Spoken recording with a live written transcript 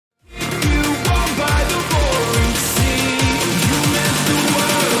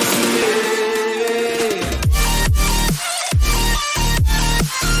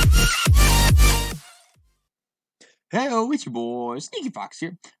It's your boy, Sneaky Fox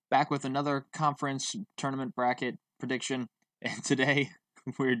here, back with another conference tournament bracket prediction. And today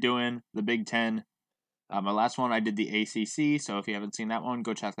we're doing the Big Ten. My last one I did the ACC, so if you haven't seen that one,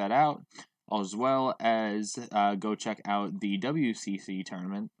 go check that out. As well as go check out the WCC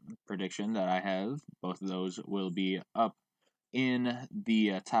tournament prediction that I have. Both of those will be up in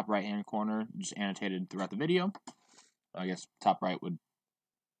the top right-hand corner, just annotated throughout the video. I guess top right would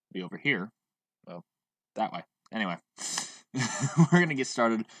be over here. Well, that way. Anyway, we're going to get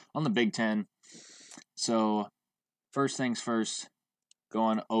started on the Big Ten. So, first things first,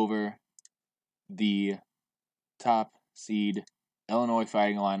 going over the top seed, Illinois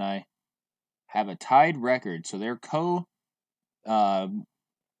Fighting Illini have a tied record. So, they're co-winners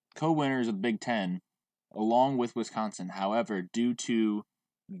of the Big Ten, along with Wisconsin. However, due to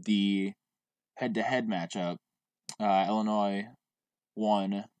the head-to-head matchup, Illinois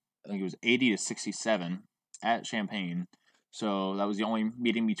won, I think it was 80-67 at Champaign. So that was the only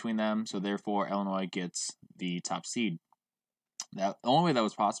meeting between them. So therefore, Illinois gets the top seed. The only way that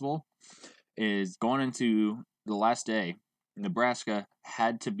was possible is going into the last day, Nebraska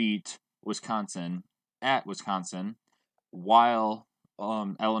had to beat Wisconsin at Wisconsin, while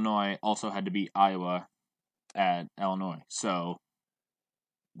Illinois also had to beat Iowa at Illinois. So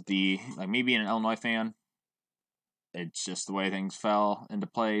me being an Illinois fan, it's just the way things fell into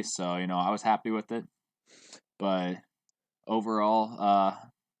place. So, I was happy with it. But overall,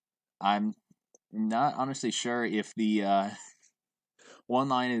 I'm not honestly sure if the one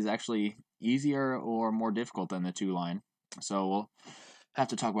line is actually easier or more difficult than the two line. So we'll have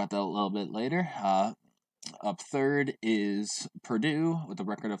to talk about that a little bit later. Up third is Purdue with a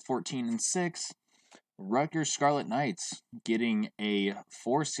record of 14-6. Rutgers Scarlet Knights getting a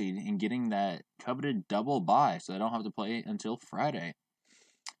 4 seed and getting that coveted double bye, so they don't have to play until Friday.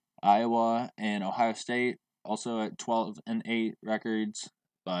 Iowa and Ohio State also at 12-8 records,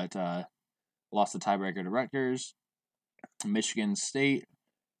 but lost the tiebreaker to Rutgers. Michigan State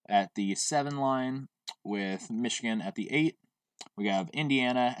at the 7 line with Michigan at the 8. We have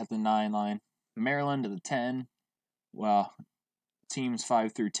Indiana at the 9 line, Maryland at the 10. Well, teams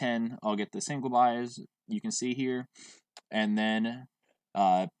 5 through 10 all get the single byes, you can see here. And then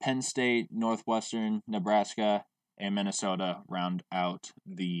Penn State, Northwestern, Nebraska, and Minnesota round out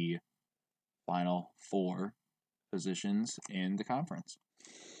the final 4 positions in the conference.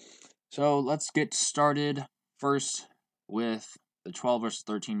 So let's get started first with the 12 versus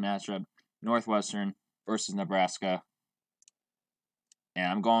 13 matchup, Northwestern versus Nebraska. And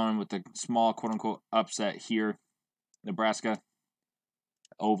I'm going with the small quote-unquote upset here. Nebraska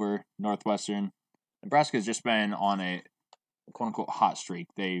over Northwestern. Nebraska's just been on a quote-unquote hot streak.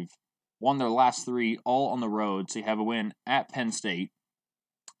 They've won their last 3 all on the road. So you have a win at Penn State,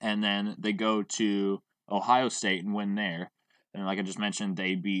 and then they go to Ohio State and win there. And like I just mentioned,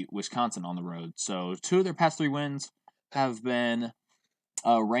 they beat Wisconsin on the road. So 2 of their past 3 wins have been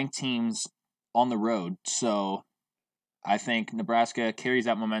ranked teams on the road. So I think Nebraska carries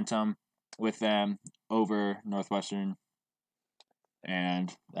that momentum with them over Northwestern.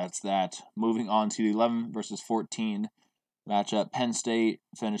 And that's that. Moving on to the 11 versus 14 matchup. Penn State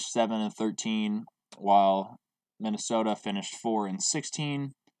finished 7-13, while Minnesota finished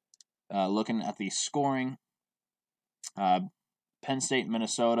 4-16. Looking at the scoring, Penn State and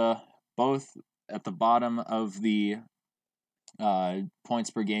Minnesota both at the bottom of the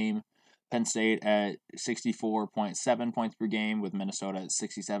points per game. Penn State at 64.7 points per game, with Minnesota at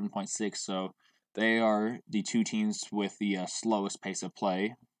 67.6. So they are the 2 teams with the slowest pace of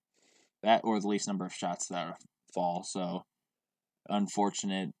play, that or the least number of shots that fall. So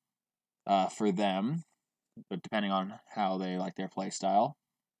unfortunate for them, but depending on how they like their play style,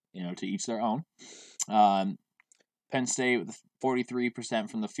 to each their own. Penn State with 43%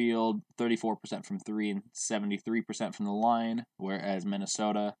 from the field, 34% from 3, and 73% from the line, whereas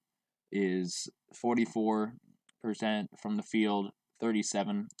Minnesota is 44% from the field,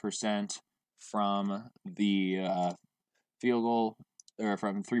 37% from the field goal, or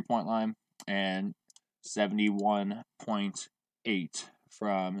from 3-point line, and 71.8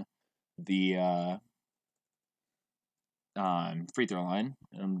 from the free throw line.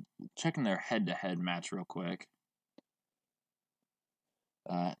 I'm checking their head-to-head match real quick.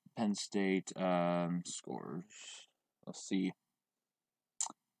 Penn State scores. Let's see.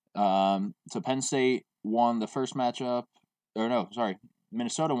 So Penn State won the first matchup.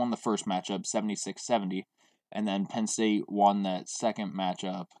 Minnesota won the first matchup 76-70, and then Penn State won that second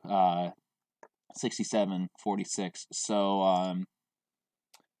matchup 67-46. So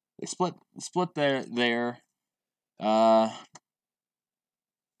they split there. I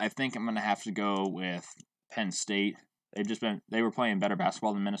think I'm going to have to go with Penn State They were playing better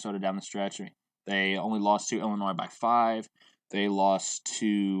basketball than Minnesota down the stretch. They only lost to Illinois by 5. They lost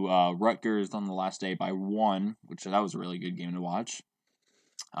to Rutgers on the last day by 1, which that was a really good game to watch.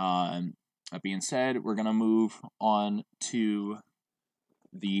 That being said, we're gonna move on to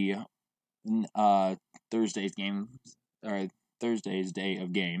the Thursday's day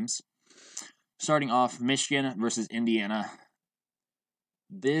of games. Starting off, Michigan versus Indiana.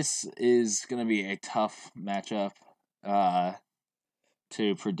 This is going to be a tough matchup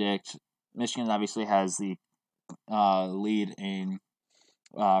to predict. Michigan obviously has the lead in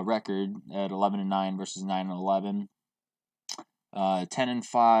record at 11-9 versus 9-11.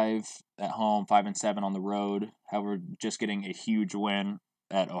 10-5 at home, 5-7 on the road. However, just getting a huge win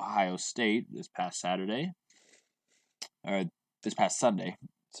at Ohio State this past Sunday.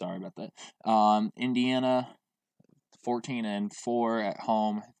 Sorry about that. Indiana, 14-4 at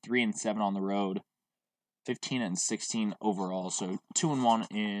home, 3-7 on the road, 15-16 overall. So 2-1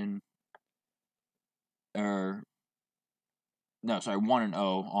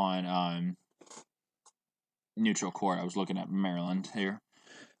 1-0 on neutral court. I was looking at Maryland here,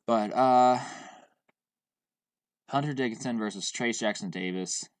 but Hunter Dickinson versus Trace Jackson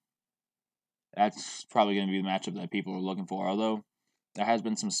Davis. That's probably going to be the matchup that people are looking for. Although there has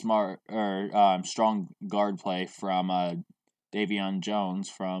been some strong guard play from Davion Jones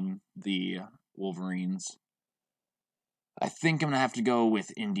from the Wolverines. I think I'm going to have to go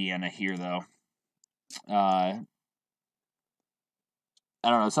with Indiana here, though. I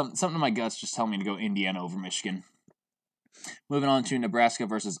don't know. Something in my guts just tell me to go Indiana over Michigan. Moving on to Nebraska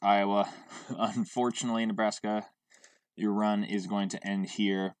versus Iowa. Unfortunately, Nebraska, your run is going to end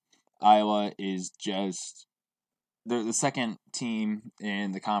here. Iowa is just... They're the second team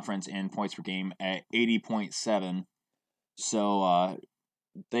in the conference in points per game at 80.7. So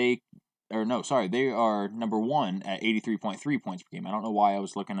they are number 1 at 83.3 points per game. I don't know why I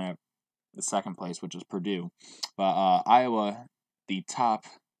was looking at the second place, which is Purdue. But Iowa, the top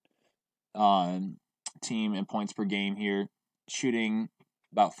team in points per game here, shooting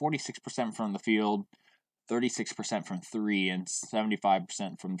about 46% from the field, 36% from 3, and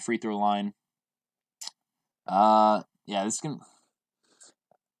 75% from the free throw line. Iowa,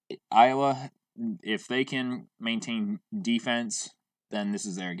 if they can maintain defense, then this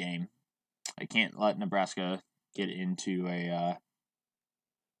is their game. I can't let Nebraska get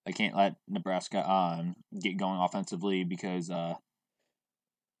going offensively because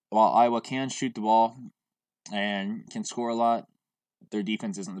while Iowa can shoot the ball and can score a lot, their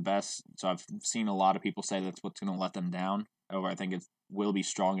defense isn't the best. So I've seen a lot of people say that's what's going to let them down. However, I think it will be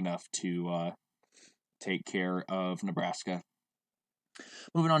strong enough to take care of Nebraska.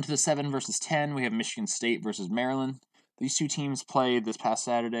 Moving on to the 7 versus 10, we have Michigan State versus Maryland. These two teams played this past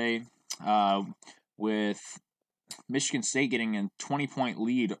Saturday with Michigan State getting a 20-point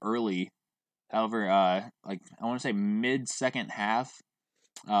lead early. However, I want to say mid-second half,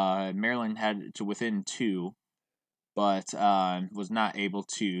 Maryland had to within 2, but was not able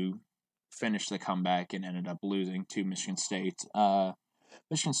to finish the comeback and ended up losing to Michigan State.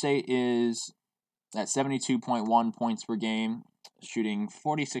 Michigan State is at 72.1 points per game, shooting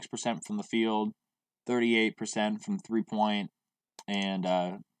 46% from the field, 38% from 3-point, and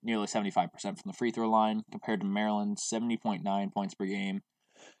nearly 75% from the free throw line, compared to Maryland's 70.9 points per game,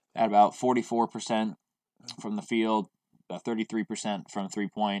 at about 44% from the field, about 33% from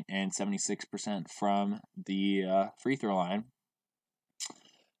 3-point, and 76% from the free throw line.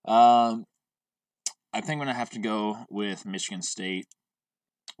 I think I'm going to have to go with Michigan State.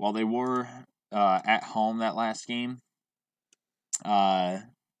 While they were at home that last game and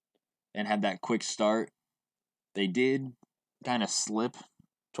had that quick start, they did kind of slip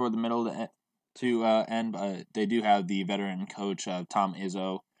toward the middle to end. But they do have the veteran coach, Tom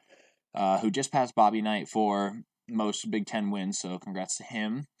Izzo, who just passed Bobby Knight for most Big Ten wins, so congrats to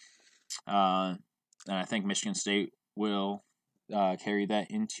him. And I think Michigan State will carry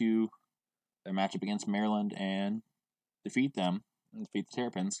that into their matchup against Maryland and defeat the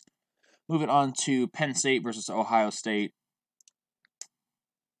Terrapins. Moving on to Penn State versus Ohio State.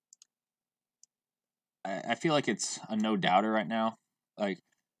 I feel like it's a no-doubter right now. Like,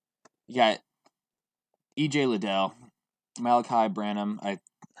 you got E.J. Liddell, Malachi Branham.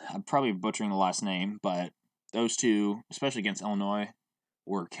 I'm probably butchering the last name, but those two, especially against Illinois,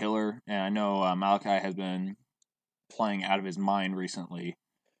 were killer. And I know Malachi has been playing out of his mind recently,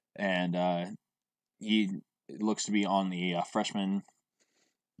 and he looks to be on the freshman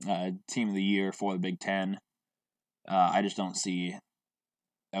team of the year for the Big Ten. I just don't see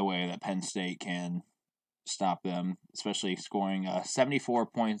a way that Penn State can stop them, especially scoring 74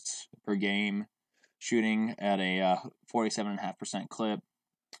 points per game, shooting at a 47.5% clip,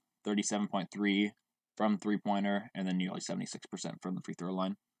 37.3 from three-pointer, and then nearly 76% from the free throw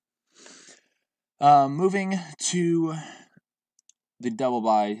line. Moving to the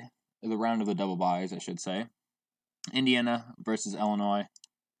round of the double byes, I should say. Indiana versus Illinois.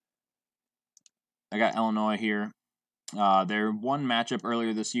 I got Illinois here. Their one matchup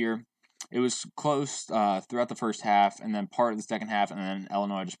earlier this year, it was close throughout the first half, and then part of the second half, and then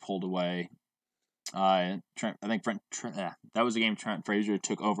Illinois just pulled away. That was a game Trent Frazier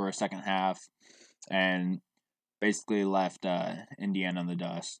took over a second half, and basically left Indiana in the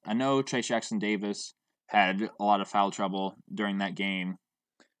dust. I know Trayce Jackson-Davis had a lot of foul trouble during that game.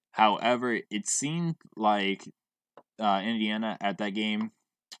 However, it seemed like Indiana at that game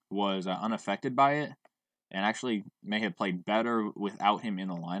was unaffected by it, and actually may have played better without him in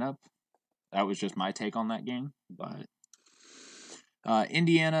the lineup. That was just my take on that game. But Iowa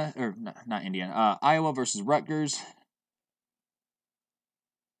versus Rutgers.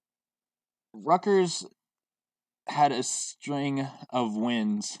 Rutgers had a string of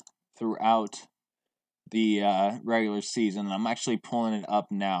wins throughout the regular season, and I'm actually pulling it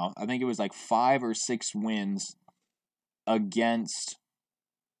up now. I think it was like 5 or 6 wins against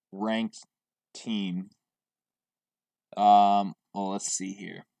ranked team. Let's see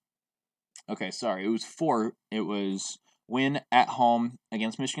here. Okay, sorry, it was 4. It was win at home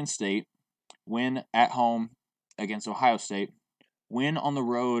against Michigan State, win at home against Ohio State, win on the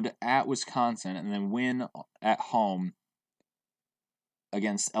road at Wisconsin, and then win at home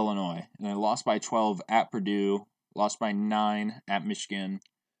against Illinois. And then lost by 12 at Purdue, lost by 9 at Michigan,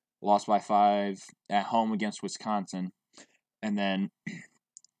 lost by 5 at home against Wisconsin, and then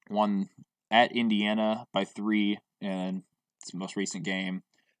won at Indiana by 3 in its most recent game,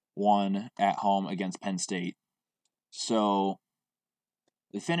 won at home against Penn State. So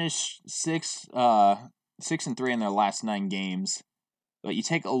they finished 6-3 in their last 9 games. But you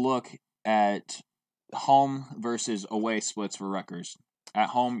take a look at home versus away splits for Rutgers. At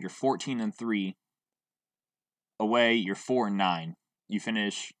home, you're 14-3. Away, you're 4-9. You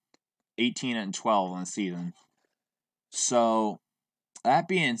finish 18-12 on the season. So, that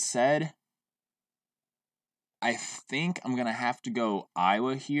being said, I think I'm going to have to go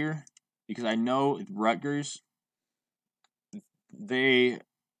Iowa here, because I know Rutgers, they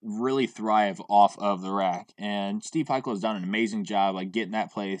really thrive off of the rack, and Steve Heupel has done an amazing job like getting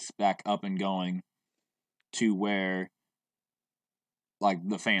that place back up and going to where like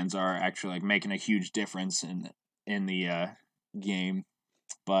the fans are actually like making a huge difference in the game.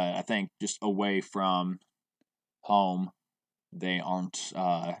 But I think just away from home, they aren't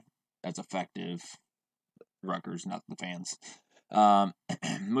as effective. Rutgers, not the fans.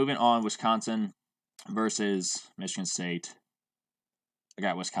 Moving on, Wisconsin versus Michigan State. I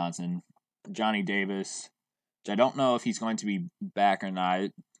got Wisconsin. Johnny Davis, which I don't know if he's going to be back or not.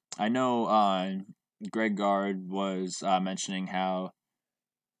 I know Greg Gard was mentioning how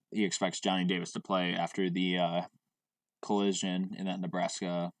he expects Johnny Davis to play after the collision in that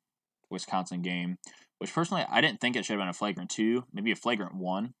Nebraska-Wisconsin game, which personally I didn't think it should have been a flagrant 2, maybe a flagrant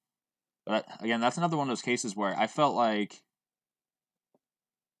 1. But again, that's another one of those cases where I felt like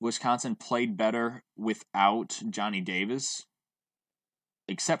Wisconsin played better without Johnny Davis,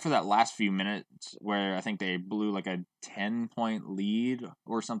 except for that last few minutes where I think they blew like a 10-point lead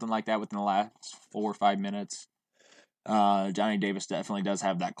or something like that within the last 4 or 5 minutes. Johnny Davis definitely does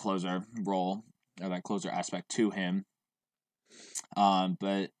have that closer role, or that closer aspect to him.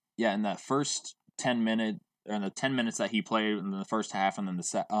 But yeah, in that first 10 minutes, or in the 10 minutes that he played in the first half, and then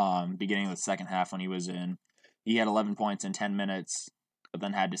the beginning of the second half when he was in, he had 11 points in 10 minutes, but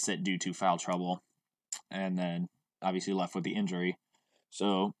then had to sit due to foul trouble, and then obviously left with the injury.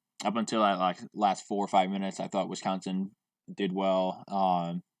 So up until that like last 4 or 5 minutes, I thought Wisconsin did well.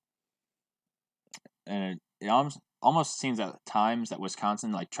 And it almost seems at times that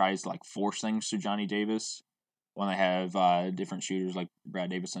Wisconsin like tries to like force things to Johnny Davis when they have different shooters like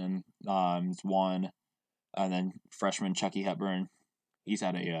Brad Davison is one. And then freshman Chucky Hepburn, he's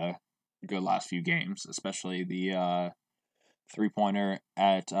had a good last few games, especially the three-pointer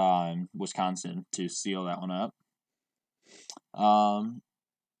at Wisconsin to seal that one up.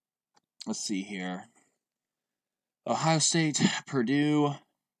 Let's see here. Ohio State, Purdue.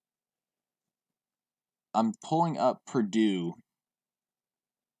 I'm pulling up Purdue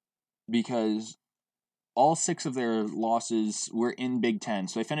because all 6 of their losses were in Big Ten.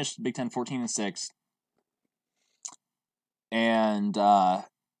 So they finished Big Ten 14-6. And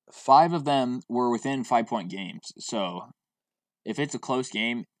 5 of them were within 5-point games. So if it's a close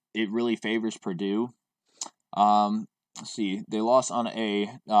game, it really favors Purdue. let's see. They lost on a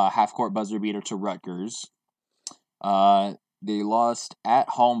half-court buzzer beater to Rutgers. They lost at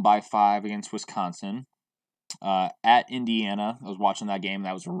home by 5 against Wisconsin. At Indiana, I was watching that game.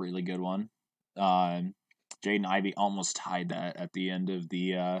 That was a really good one. Jaden Ivey almost tied that at the end of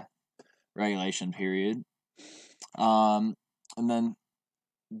the regulation period. And then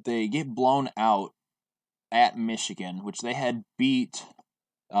they get blown out at Michigan, which they had beat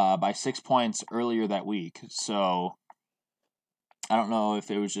by 6 points earlier that week. So I don't know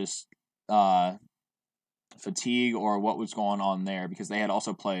if it was just fatigue or what was going on there, because they had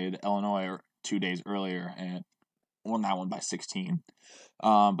also played Illinois 2 days earlier and won that one by 16.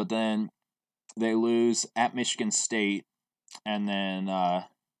 But then they lose at Michigan State, and then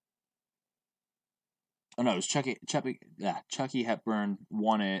it was Chucky Hepburn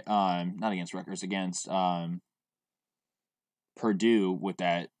won it. Not against Rutgers, against Purdue with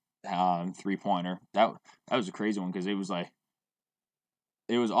that 3-pointer. That was a crazy one, because it was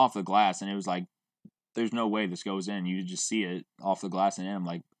off the glass, and it was like, there's no way this goes in. You just see it off the glass and in. I'm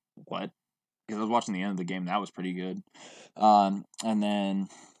like, what? Because I was watching the end of the game. That was pretty good. And then,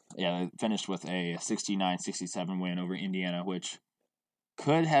 they finished with a 69-67 win over Indiana, which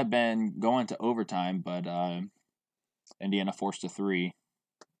could have been going to overtime, but Indiana forced a 3,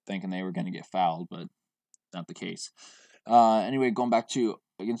 thinking they were going to get fouled, but not the case. Anyway, going back to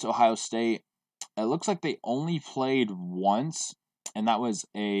against Ohio State, it looks like they only played once, and that was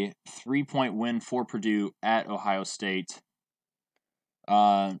a 3-point win for Purdue at Ohio State.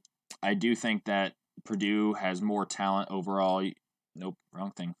 I do think that Purdue has more talent overall. Nope,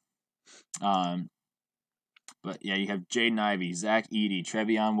 wrong thing. But yeah, you have Jaden Ivey, Zach Edey,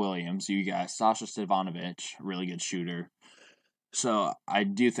 Trevion Williams. You got Sasha Stefanovic, really good shooter. So I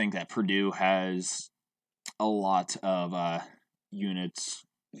do think that Purdue has a lot of units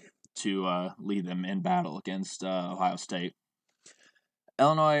to lead them in battle against Ohio State.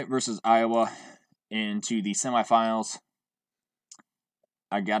 Illinois versus Iowa into the semifinals.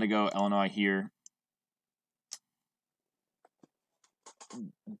 I got to go Illinois here.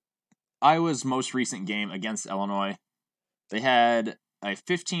 Iowa's most recent game against Illinois, they had a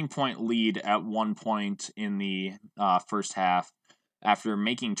 15-point lead at one point in the first half after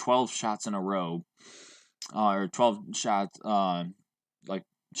making 12 shots in a row, or 12 shots,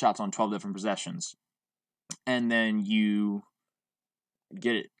 shots on 12 different possessions. And then you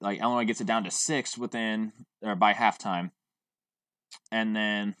get it, Illinois gets it down to 6 by halftime. And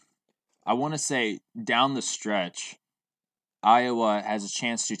then I want to say down the stretch, Iowa has a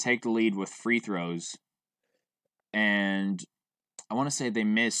chance to take the lead with free throws. And I want to say they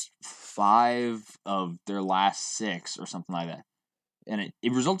missed 5 of their last 6 or something like that. And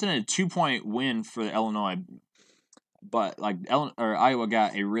it resulted in a 2-point win for Illinois. But Iowa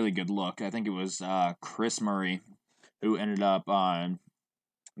got a really good look. I think it was Chris Murray who ended up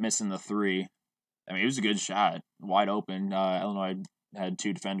missing the 3. I mean, it was a good shot, wide open. Illinois had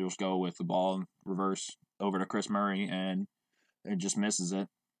 2 defenders go with the ball in reverse over to Chris Murray, and it just misses it.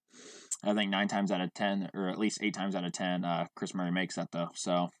 I think 9 times out of 10, or at least 8 times out of 10, Chris Murray makes that, though.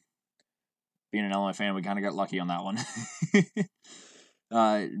 So, being an Illinois fan, we kind of got lucky on that one.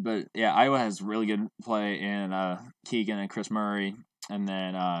 But yeah, Iowa has really good play in Keegan and Chris Murray, and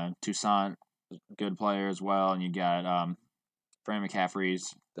then Toussaint, good player as well. And you got Fran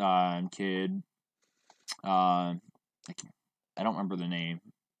McCaffrey's kid. I don't remember the name.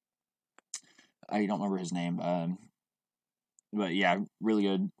 I don't remember his name. But yeah, really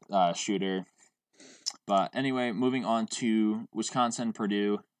good shooter. But anyway, moving on to Wisconsin,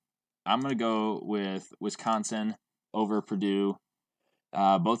 Purdue. I'm going to go with Wisconsin over Purdue.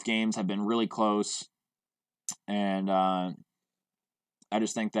 Both games have been really close. And I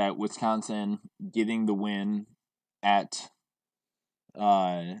just think that Wisconsin getting the win at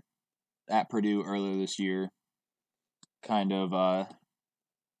Purdue earlier this year kind of, I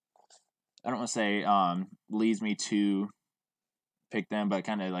don't want to say leads me to pick them, but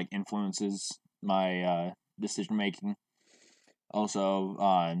kind of influences my decision making. Also,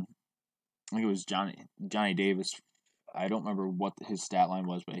 I think it was Johnny Davis. I don't remember what his stat line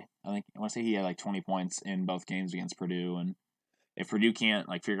was, but I want to say he had 20 points in both games against Purdue. And if Purdue can't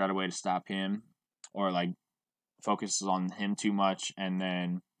figure out a way to stop him, or focuses on him too much and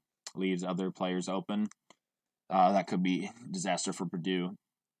then leaves other players open, that could be disaster for Purdue.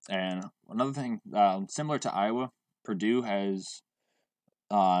 And another thing, similar to Iowa, Purdue has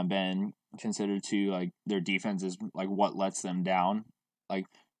been considered to their defense is what lets them down.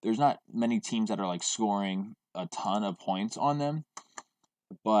 There's not many teams that are scoring a ton of points on them,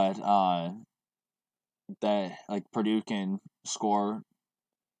 but that Purdue can score.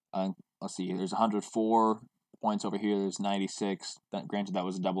 Let's see, there's 104 points over here. There's 96. Granted, that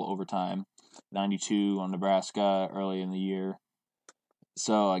was a double overtime. 92 on Nebraska early in the year.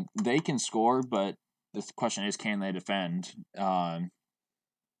 So they can score, but the question is, can they defend? And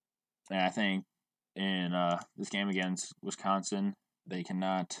I think in this game against Wisconsin, they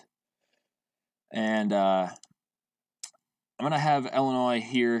cannot. And I'm going to have Illinois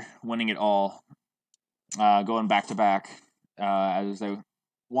here winning it all, going back-to-back, as they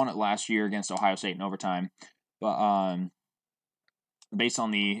won it last year against Ohio State in overtime. But based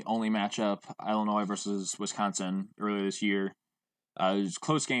on the only matchup, Illinois versus Wisconsin earlier this year, it was a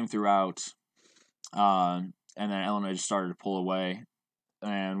close game throughout, and then Illinois just started to pull away.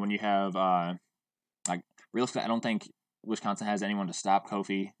 And when you have, realistically, I don't think Wisconsin has anyone to stop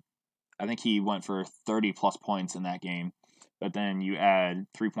Kofi. I think he went for 30-plus points in that game. But then you add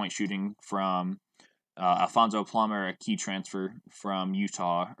 3-point shooting from Alfonso Plummer, a key transfer from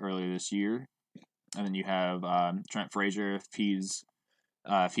Utah earlier this year. And then you have Trent Frazier,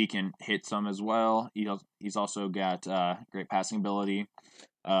 if he can hit some as well. He's also got great passing ability.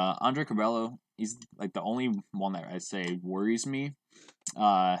 Andre Cabello, he's like the only one that I'd say worries me.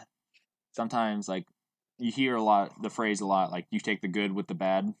 Sometimes you hear the phrase a lot, like you take the good with the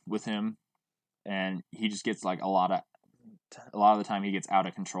bad with him, and he just gets a lot of the time he gets out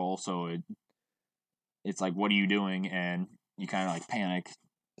of control. So it's like, what are you doing? And you kind of panic,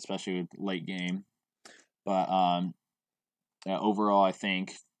 especially with late game. But overall, I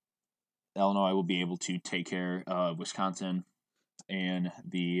think Illinois will be able to take care of Wisconsin in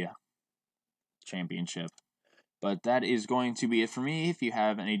the championship. But that is going to be it for me. If you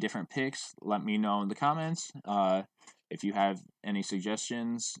have any different picks, let me know in the comments. If you have any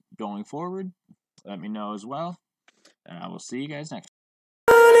suggestions going forward, let me know as well. And I will see you guys next.